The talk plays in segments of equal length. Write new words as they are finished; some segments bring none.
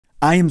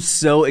I am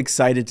so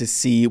excited to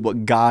see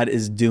what God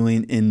is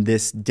doing in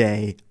this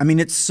day. I mean,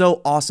 it's so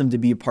awesome to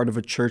be a part of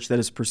a church that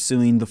is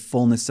pursuing the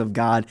fullness of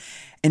God.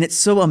 And it's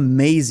so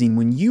amazing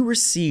when you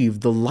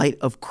receive the light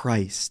of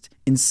Christ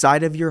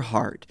inside of your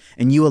heart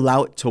and you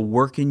allow it to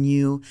work in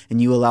you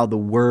and you allow the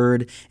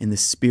Word and the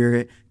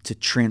Spirit to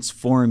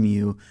transform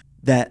you,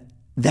 that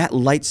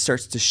light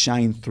starts to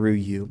shine through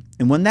you.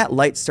 And when that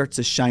light starts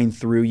to shine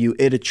through you,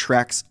 it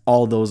attracts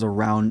all those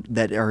around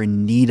that are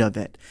in need of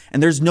it.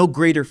 And there's no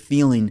greater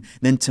feeling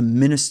than to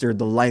minister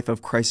the life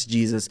of Christ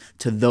Jesus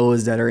to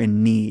those that are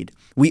in need.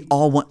 We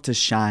all want to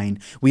shine.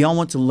 We all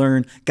want to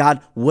learn,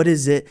 God, what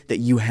is it that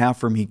you have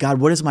for me? God,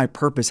 what is my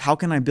purpose? How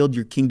can I build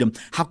your kingdom?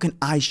 How can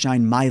I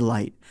shine my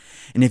light?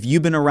 And if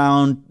you've been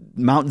around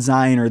Mount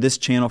Zion or this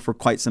channel for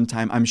quite some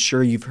time, I'm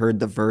sure you've heard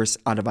the verse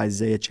out of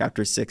Isaiah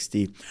chapter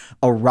 60.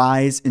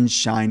 Arise and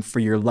shine, for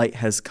your light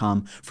has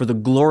come, for the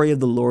glory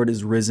of the Lord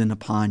is risen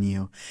upon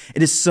you.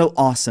 It is so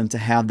awesome to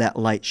have that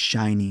light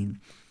shining.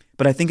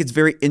 But I think it's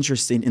very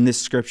interesting in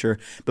this scripture,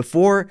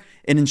 before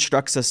it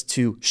instructs us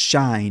to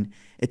shine,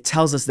 it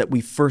tells us that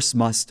we first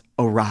must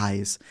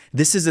arise.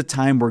 This is a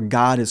time where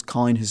God is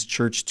calling his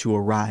church to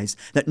arise,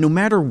 that no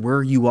matter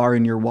where you are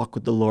in your walk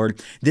with the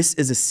Lord, this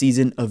is a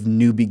season of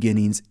new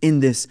beginnings in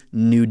this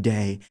new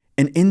day.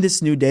 And in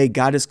this new day,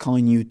 God is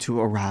calling you to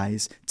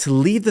arise, to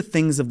leave the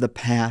things of the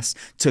past,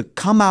 to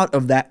come out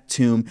of that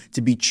tomb, to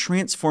be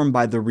transformed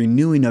by the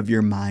renewing of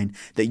your mind,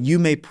 that you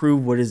may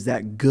prove what is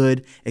that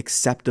good,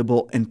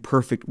 acceptable, and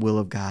perfect will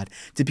of God,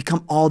 to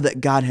become all that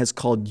God has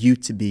called you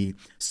to be,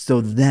 so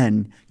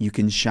then you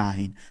can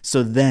shine,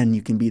 so then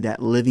you can be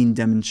that living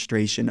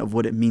demonstration of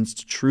what it means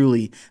to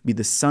truly be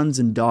the sons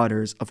and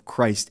daughters of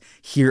Christ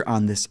here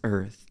on this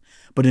earth.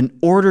 But in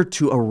order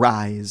to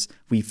arise,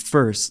 we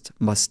first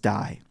must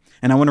die.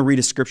 And I want to read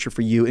a scripture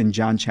for you in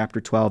John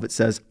chapter 12. It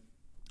says,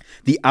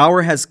 "The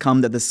hour has come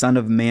that the Son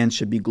of Man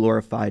should be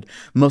glorified.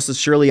 Most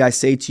assuredly I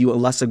say to you,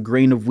 unless a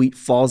grain of wheat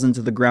falls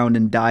into the ground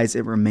and dies,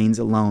 it remains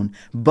alone.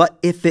 But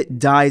if it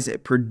dies,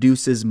 it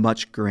produces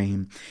much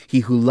grain.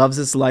 He who loves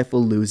his life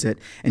will lose it,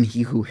 and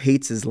he who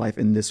hates his life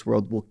in this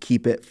world will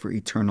keep it for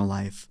eternal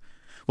life."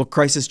 What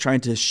Christ is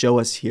trying to show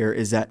us here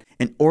is that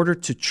in order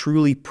to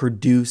truly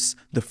produce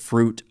the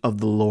fruit of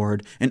the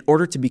Lord, in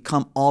order to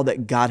become all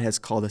that God has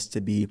called us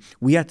to be,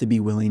 we have to be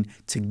willing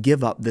to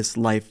give up this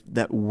life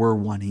that we're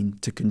wanting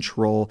to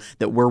control,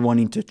 that we're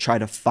wanting to try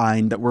to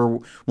find, that we're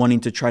wanting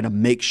to try to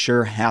make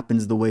sure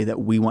happens the way that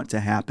we want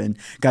to happen.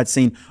 God's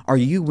saying, are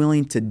you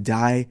willing to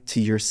die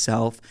to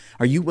yourself?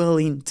 Are you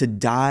willing to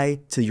die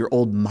to your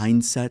old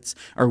mindsets?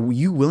 Are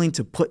you willing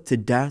to put to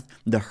death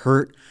the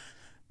hurt,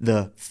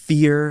 the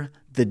fear,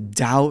 the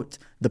doubt,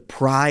 the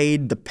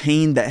pride, the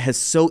pain that has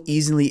so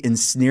easily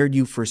ensnared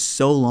you for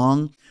so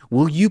long?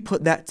 Will you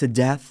put that to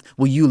death?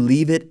 Will you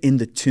leave it in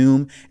the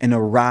tomb and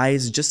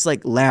arise? Just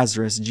like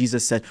Lazarus,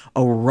 Jesus said,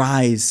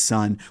 arise,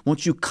 son.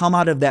 Won't you come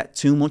out of that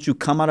tomb? Won't you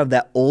come out of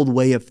that old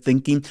way of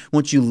thinking?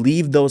 Won't you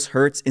leave those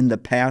hurts in the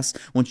past?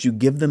 Won't you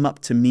give them up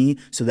to me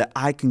so that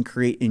I can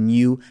create in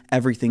you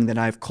everything that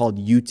I've called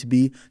you to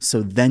be,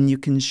 so then you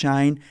can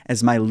shine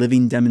as my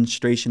living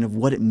demonstration of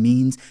what it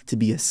means to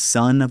be a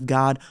son of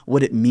God,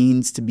 what it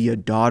means to be a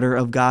daughter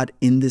of God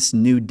in this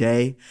new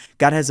day?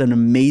 God has an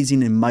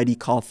amazing and mighty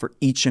call for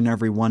each and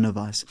every one of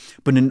us.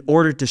 But in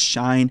order to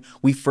shine,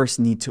 we first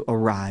need to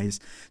arise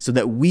so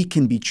that we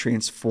can be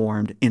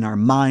transformed in our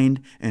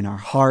mind, in our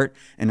heart,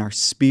 in our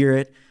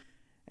spirit.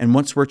 And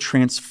once we're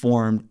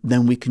transformed,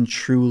 then we can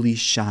truly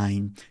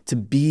shine, to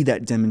be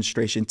that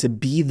demonstration, to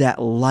be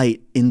that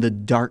light in the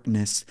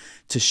darkness,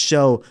 to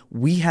show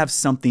we have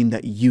something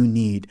that you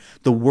need.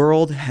 The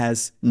world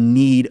has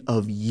need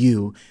of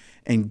you,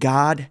 and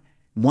God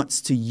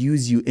wants to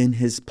use you in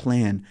his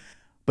plan.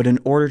 But in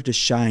order to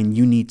shine,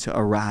 you need to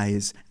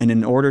arise. And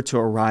in order to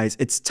arise,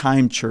 it's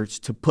time, church,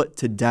 to put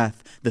to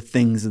death the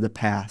things of the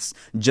past.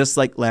 Just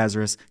like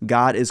Lazarus,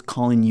 God is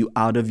calling you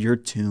out of your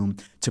tomb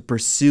to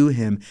pursue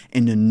him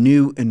in a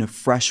new and a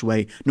fresh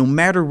way. No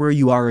matter where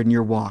you are in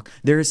your walk,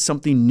 there is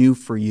something new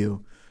for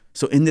you.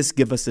 So in this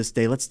Give Us This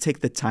Day, let's take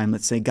the time.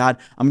 Let's say, God,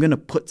 I'm going to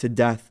put to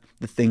death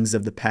the things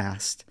of the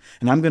past.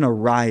 And I'm going to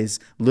rise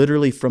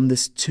literally from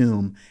this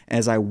tomb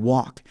as I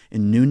walk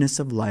in newness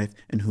of life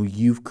and who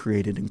you've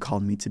created and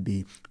called me to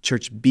be.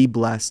 Church, be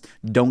blessed.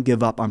 Don't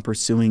give up on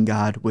pursuing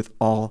God with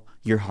all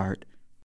your heart.